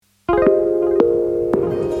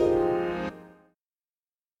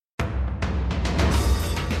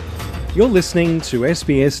You're listening to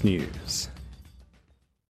SBS News.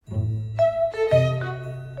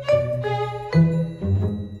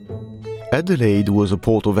 Adelaide was a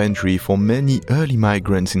port of entry for many early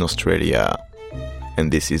migrants in Australia.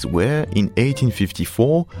 And this is where, in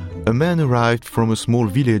 1854, a man arrived from a small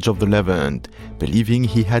village of the Levant, believing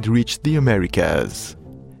he had reached the Americas.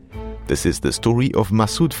 This is the story of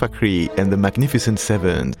Massoud Fakhry and the Magnificent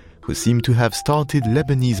Seven, who seem to have started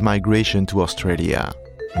Lebanese migration to Australia.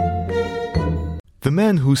 The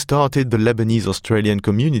man who started the Lebanese-Australian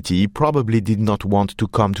community probably did not want to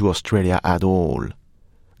come to Australia at all.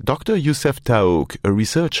 Dr. Youssef Taouk, a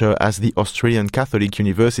researcher at the Australian Catholic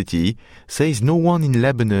University, says no one in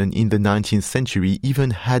Lebanon in the 19th century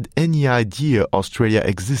even had any idea Australia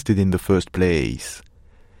existed in the first place.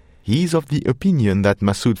 He is of the opinion that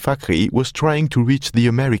Massoud Fakhry was trying to reach the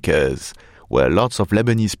Americas, where lots of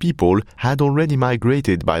Lebanese people had already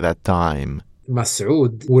migrated by that time.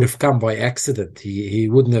 Massoud would have come by accident. He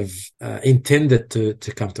wouldn't have intended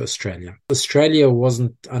to come to Australia. Australia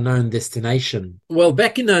wasn't a known destination. Well,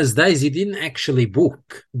 back in those days, you didn't actually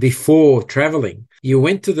book before traveling. You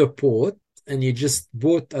went to the port and you just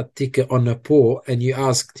bought a ticket on the port and you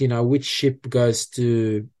asked, which ship goes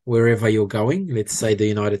to wherever you're going, let's say the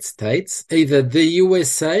United States, either the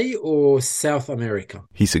USA or South America.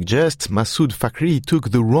 He suggests Massoud Fakhry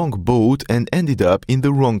took the wrong boat and ended up in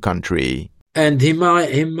the wrong country. And he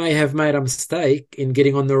may have made a mistake in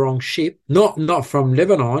getting on the wrong ship, not from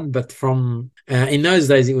Lebanon, but from in those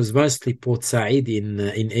days it was mostly Port Said in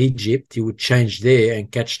Egypt. You would change there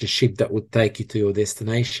and catch the ship that would take you to your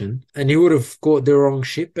destination. And he would have caught the wrong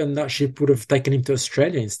ship, and that ship would have taken him to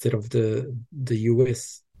Australia instead of the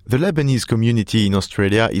US. The Lebanese community in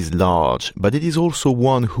Australia is large, but it is also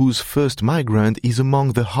one whose first migrant is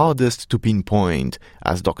among the hardest to pinpoint,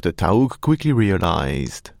 as Dr. Taouk quickly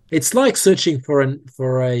realized. It's like searching for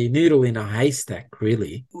a needle in a haystack,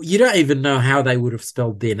 really. You don't even know how they would have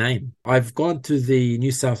spelled their name. I've gone to the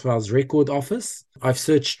New South Wales Record Office. I've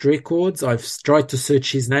searched records. I've tried to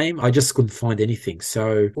search his name. I just couldn't find anything.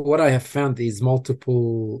 So what I have found is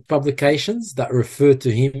multiple publications that refer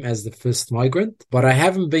to him as the first migrant, but I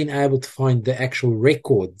haven't been able to find the actual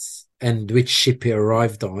records and which ship he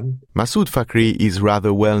arrived on. Massoud Fakhry is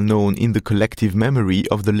rather well known in the collective memory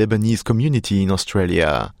of the Lebanese community in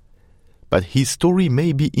Australia. But his story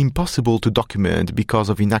may be impossible to document because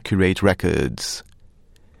of inaccurate records.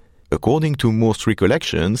 According to most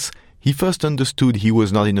recollections, he first understood he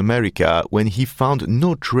was not in America when he found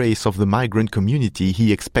no trace of the migrant community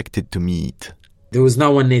he expected to meet. There was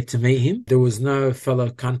no one there to meet him. There was no fellow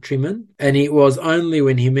countrymen. And it was only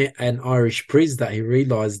when he met an Irish priest that he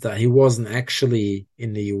realized that he wasn't actually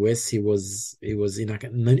in the US. He was in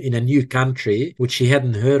a new country, which he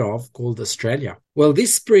hadn't heard of, called Australia. Well,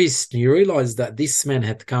 this priest, he realized that this man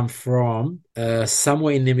had come from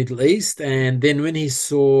somewhere in the Middle East. And then when he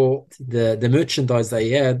saw the merchandise that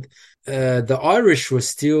he had, the Irish were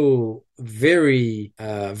still very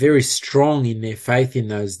strong in their faith in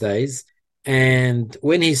those days. And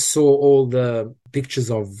when he saw all the pictures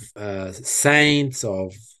of saints,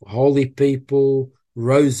 of holy people,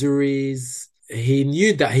 rosaries, he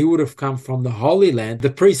knew that he would have come from the Holy Land. The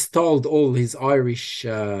priest told all his Irish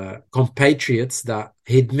compatriots that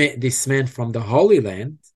he'd met this man from the Holy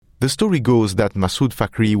Land. The story goes that Massoud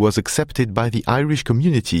Fakhry was accepted by the Irish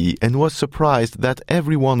community and was surprised that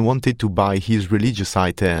everyone wanted to buy his religious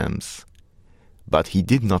items. But he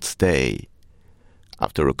did not stay.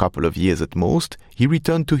 After a couple of years at most, he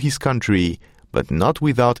returned to his country, but not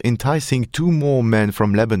without enticing two more men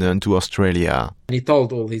from Lebanon to Australia. He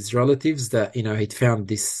told all his relatives that, he'd found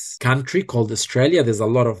this country called Australia. There's a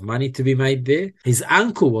lot of money to be made there. His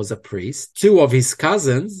uncle was a priest. Two of his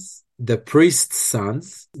cousins, the priest's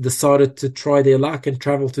sons, decided to try their luck and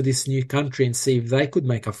travel to this new country and see if they could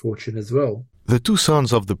make a fortune as well. The two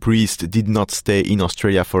sons of the priest did not stay in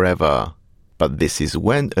Australia forever. But this is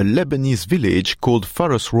when a Lebanese village called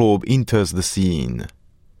flourished enters the scene.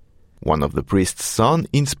 One of the priest's sons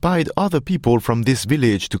inspired other people from this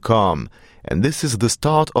village to come, and this is the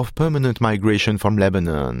start of permanent migration from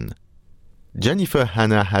Lebanon. Jennifer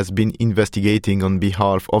Hanna has been investigating on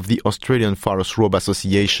behalf of the Australian Flourished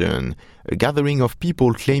Association, a gathering of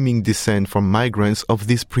people claiming descent from migrants of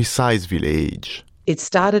this precise village. It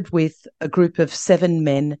started with a group of 7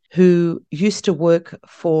 men who used to work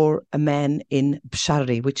for a man in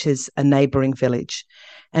Bsharri, which is a neighbouring village.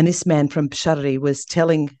 And this man from Bsharri was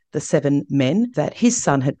telling the 7 men that his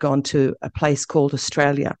son had gone to a place called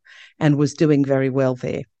Australia and was doing very well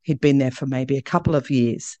there. He'd been there for maybe a couple of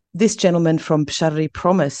years. This gentleman from Pshari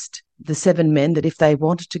promised the 7 men that if they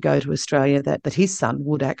wanted to go to Australia, that his son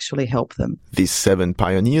would actually help them. These 7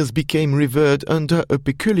 pioneers became revered under a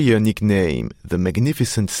peculiar nickname, the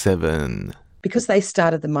Magnificent Seven. Because they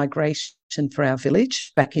started the migration for our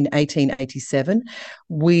village back in 1887,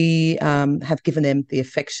 we have given them the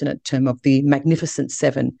affectionate term of the Magnificent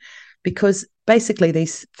Seven, because basically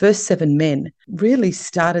these first 7 men really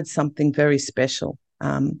started something very special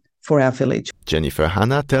for our village. Jennifer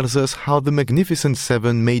Hanna tells us how the Magnificent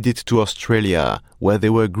Seven made it to Australia, where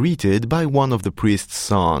they were greeted by one of the priest's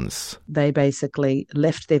sons. They basically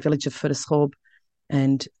left their village of flourished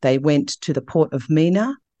and they went to the port of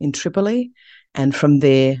Mina in Tripoli, and from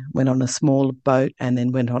there went on a small boat and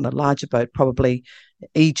then went on a larger boat, probably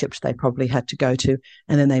Egypt they probably had to go to,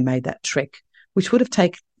 and then they made that trek, which would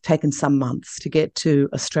have taken some months to get to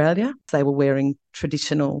Australia. They were wearing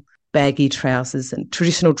traditional baggy trousers and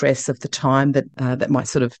traditional dress of the time that might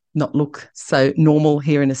sort of not look so normal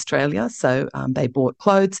here in Australia. So they bought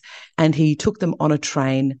clothes, and he took them on a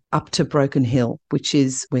train up to Broken Hill, which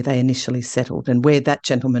is where they initially settled and where that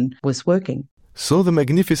gentleman was working. So the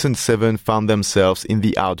Magnificent Seven found themselves in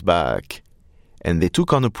the outback, and they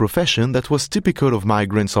took on a profession that was typical of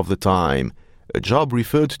migrants of the time, a job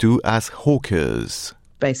referred to as hawkers.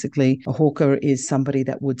 Basically, a hawker is somebody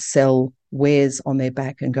that would sell wares on their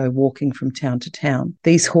back and go walking from town to town.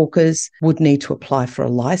 These hawkers would need to apply for a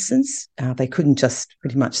license. They couldn't just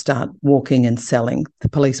pretty much start walking and selling. The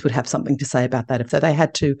police would have something to say about that. If they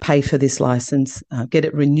had to pay for this license, get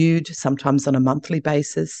it renewed, sometimes on a monthly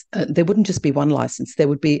basis. There wouldn't just be one license. There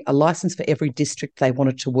would be a license for every district they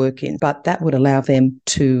wanted to work in. But that would allow them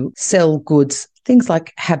to sell goods, things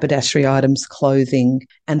like haberdashery items, clothing,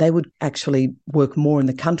 and they would actually work more in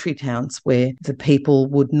the country towns where the people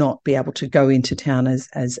would not be able to go into town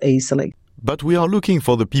as easily. But we are looking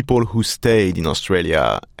for the people who stayed in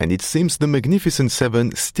Australia, and it seems the Magnificent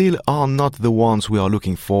Seven still are not the ones we are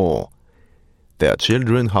looking for. Their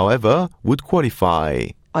children, however, would qualify.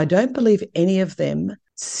 I don't believe any of them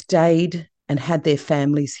stayed and had their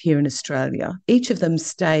families here in Australia. Each of them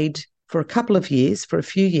stayed for a couple of years, for a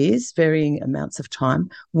few years, varying amounts of time,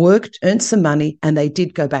 worked, earned some money, and they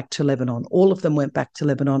did go back to Lebanon. All of them went back to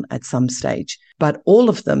Lebanon at some stage. But all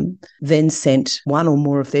of them then sent one or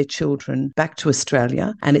more of their children back to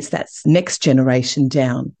Australia, and it's that next generation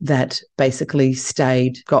down that basically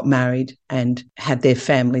stayed, got married, and had their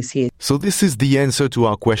families here. So this is the answer to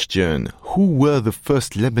our question. Who were the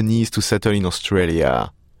first Lebanese to settle in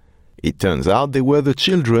Australia? It turns out they were the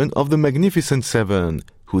children of the Magnificent Seven,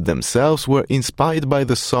 who themselves were inspired by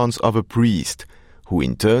the sons of a priest, who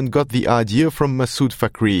in turn got the idea from Massoud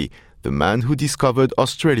Fakhry, the man who discovered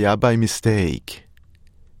Australia by mistake.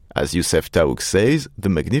 As Youssef Taouk says, the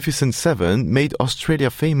Magnificent Seven made Australia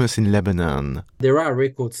famous in Lebanon. There are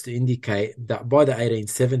records to indicate that by the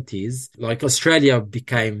 1870s, Australia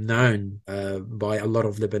became known by a lot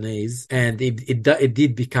of Lebanese, and it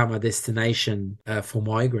did become a destination for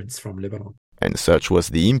migrants from Lebanon. And such was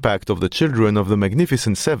the impact of the children of the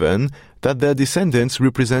Magnificent Seven that their descendants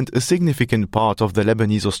represent a significant part of the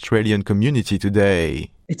Lebanese-Australian community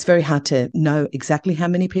today. It's very hard to know exactly how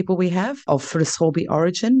many people we have of Flourished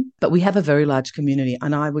origin, but we have a very large community,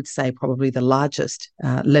 and I would say probably the largest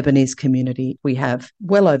Lebanese community. We have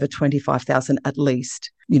well over 25,000 at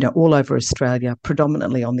least, all over Australia,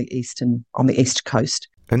 predominantly on the east coast.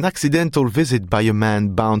 An accidental visit by a man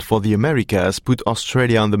bound for the Americas put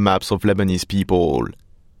Australia on the maps of Lebanese people.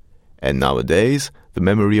 And nowadays, the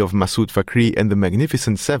memory of Massoud Fakhry and the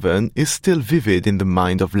Magnificent Seven is still vivid in the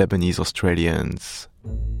mind of Lebanese Australians.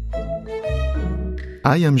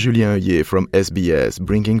 I am Julien Heuillet from SBS,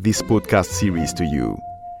 bringing this podcast series to you.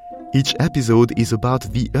 Each episode is about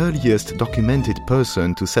the earliest documented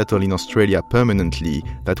person to settle in Australia permanently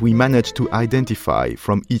that we managed to identify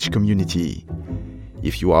from each community.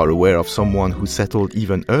 If you are aware of someone who settled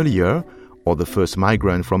even earlier, or the first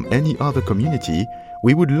migrant from any other community,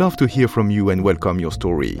 we would love to hear from you and welcome your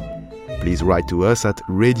story. Please write to us at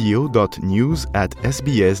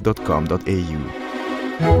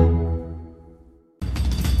radio.news@sbs.com.au.